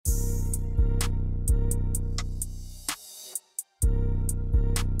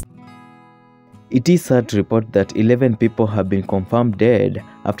It is sad to report that 11 people have been confirmed dead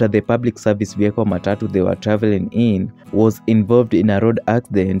after the public service vehicle matatu they were traveling in was involved in a road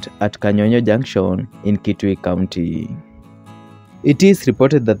accident at Kanyonyoo Junction in Kitui County. It is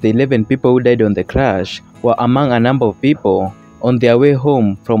reported that the 11 people who died on the crash were among a number of people on their way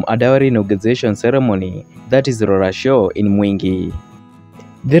home from a dowry inauguration ceremony that is Ruracio in Mwingi.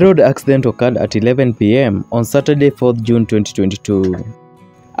 The road accident occurred at 11 p.m. on Saturday, 4th June 2022.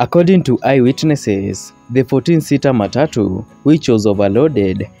 According to eyewitnesses, the 14-seater matatu, which was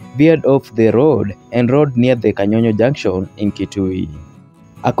overloaded, veered off the road and rode near the Kanyonyoo Junction in Kitui.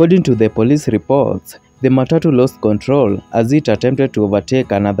 According to the police reports, the matatu lost control as it attempted to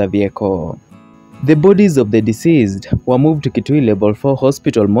overtake another vehicle. The bodies of the deceased were moved to Kitui Level 4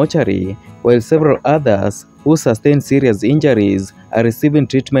 Hospital mortuary, while several others who sustained serious injuries are receiving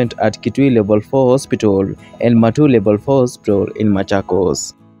treatment at Kitui Level 4 Hospital and Matu Level 4 Hospital in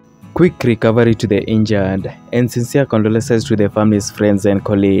Machakos. Quick recovery to the injured and sincere condolences to the families, friends and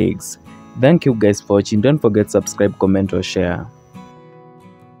colleagues. Thank you guys for watching. Don't forget to subscribe, comment or share.